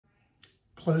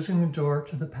closing the door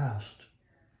to the past.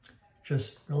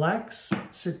 Just relax,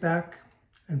 sit back,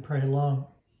 and pray along.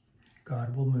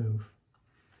 God will move.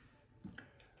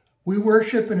 We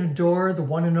worship and adore the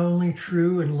one and only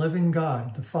true and living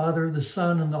God, the Father, the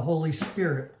Son, and the Holy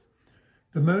Spirit,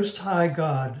 the Most High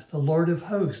God, the Lord of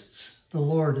hosts, the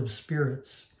Lord of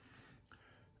spirits.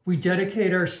 We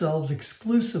dedicate ourselves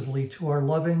exclusively to our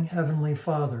loving Heavenly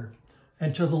Father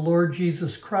and to the Lord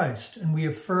Jesus Christ, and we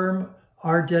affirm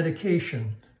our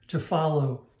dedication to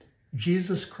follow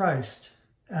Jesus Christ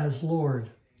as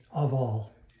Lord of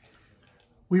all.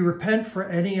 We repent for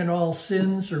any and all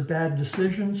sins or bad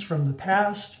decisions from the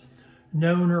past,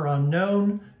 known or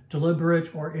unknown,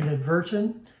 deliberate or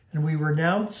inadvertent, and we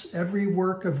renounce every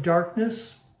work of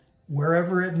darkness,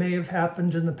 wherever it may have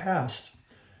happened in the past.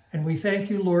 And we thank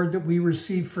you, Lord, that we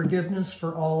receive forgiveness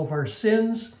for all of our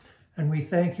sins, and we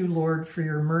thank you, Lord, for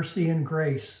your mercy and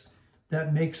grace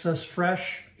that makes us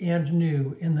fresh and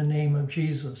new in the name of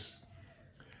Jesus.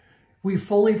 We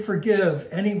fully forgive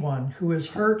anyone who has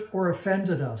hurt or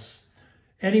offended us,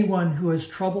 anyone who has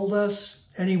troubled us,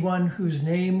 anyone whose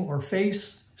name or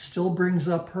face still brings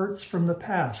up hurts from the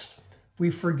past. We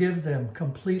forgive them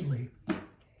completely.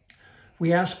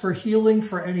 We ask for healing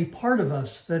for any part of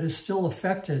us that is still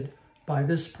affected by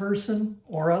this person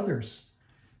or others.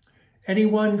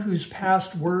 Anyone whose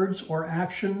past words or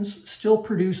actions still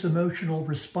produce emotional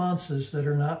responses that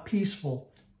are not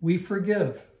peaceful, we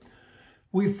forgive.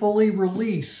 We fully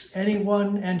release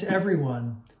anyone and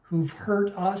everyone who've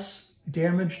hurt us,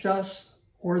 damaged us,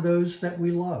 or those that we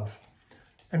love.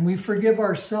 And we forgive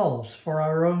ourselves for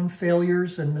our own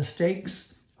failures and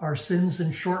mistakes, our sins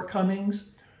and shortcomings,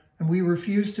 and we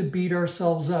refuse to beat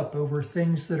ourselves up over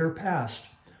things that are past.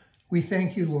 We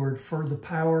thank you, Lord, for the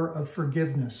power of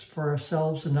forgiveness for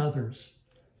ourselves and others.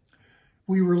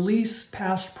 We release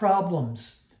past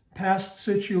problems, past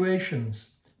situations,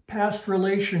 past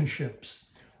relationships.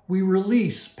 We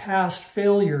release past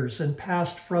failures and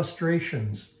past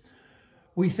frustrations.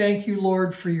 We thank you,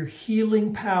 Lord, for your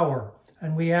healing power,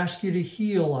 and we ask you to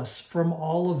heal us from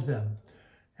all of them.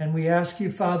 And we ask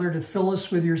you, Father, to fill us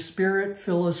with your Spirit,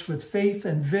 fill us with faith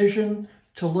and vision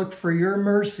to look for your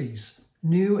mercies,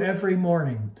 new every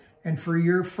morning, and for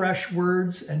your fresh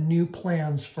words and new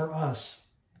plans for us.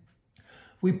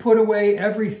 We put away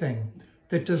everything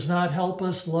that does not help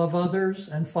us love others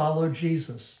and follow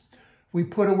Jesus. We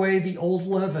put away the old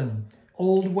leaven,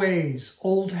 old ways,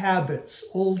 old habits,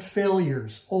 old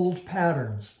failures, old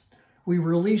patterns. We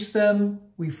release them,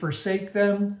 we forsake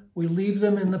them, we leave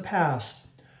them in the past.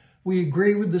 We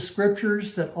agree with the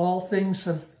scriptures that old things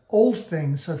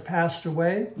have passed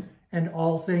away, and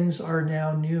all things are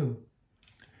now new.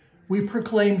 We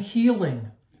proclaim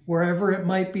healing wherever it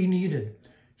might be needed,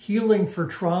 healing for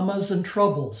traumas and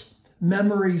troubles,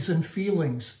 memories and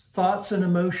feelings, thoughts and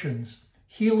emotions,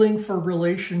 healing for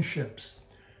relationships,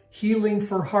 healing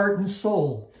for heart and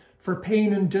soul, for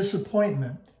pain and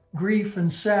disappointment, grief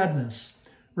and sadness,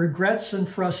 regrets and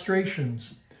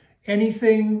frustrations,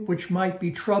 anything which might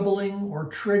be troubling or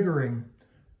triggering.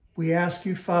 We ask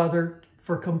you, Father,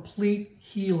 for complete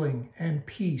healing and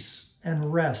peace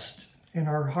and rest in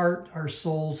our heart, our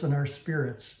souls, and our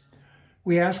spirits.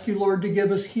 We ask you, Lord, to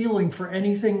give us healing for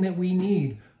anything that we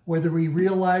need, whether we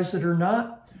realize it or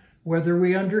not, whether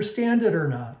we understand it or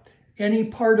not. Any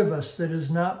part of us that has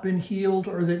not been healed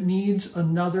or that needs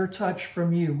another touch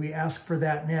from you, we ask for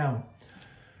that now.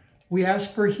 We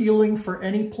ask for healing for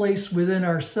any place within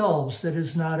ourselves that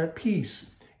is not at peace,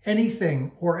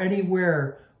 anything or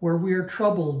anywhere where we are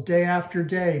troubled day after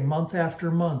day, month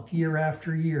after month, year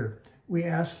after year. We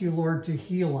ask you, Lord, to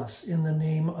heal us in the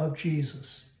name of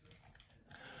Jesus.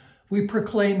 We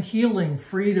proclaim healing,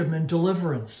 freedom, and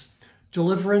deliverance.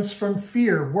 Deliverance from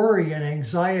fear, worry, and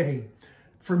anxiety,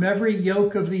 from every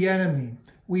yoke of the enemy.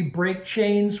 We break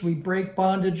chains, we break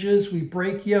bondages, we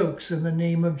break yokes in the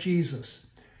name of Jesus.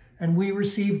 And we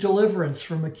receive deliverance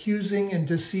from accusing and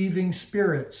deceiving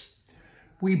spirits.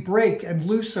 We break and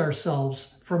loose ourselves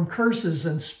from curses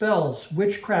and spells,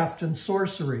 witchcraft and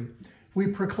sorcery. We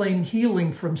proclaim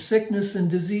healing from sickness and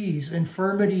disease,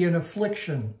 infirmity and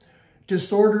affliction,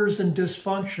 disorders and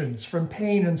dysfunctions, from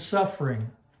pain and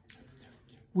suffering.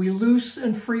 We loose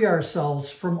and free ourselves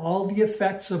from all the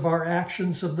effects of our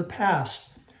actions of the past,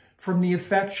 from the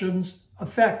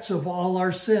effects of all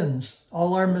our sins,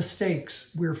 all our mistakes.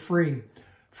 We're free.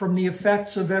 From the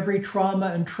effects of every trauma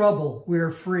and trouble,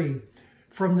 we're free.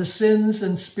 From the sins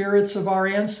and spirits of our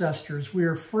ancestors, we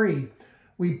are free.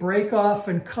 We break off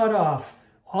and cut off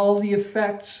all the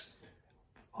effects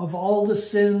of all the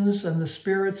sins and the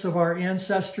spirits of our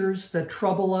ancestors that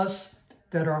trouble us,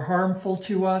 that are harmful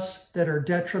to us, that are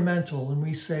detrimental, and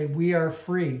we say we are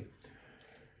free.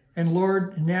 And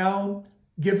Lord, now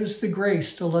give us the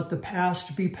grace to let the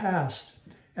past be past.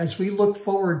 As we look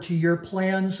forward to your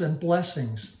plans and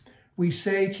blessings, we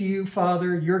say to you,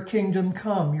 Father, your kingdom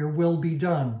come, your will be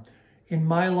done in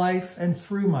my life and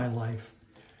through my life.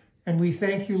 And we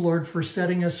thank you, Lord, for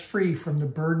setting us free from the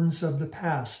burdens of the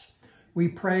past. We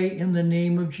pray in the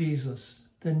name of Jesus,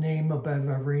 the name above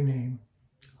every name.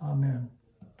 Amen.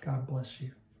 God bless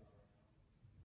you.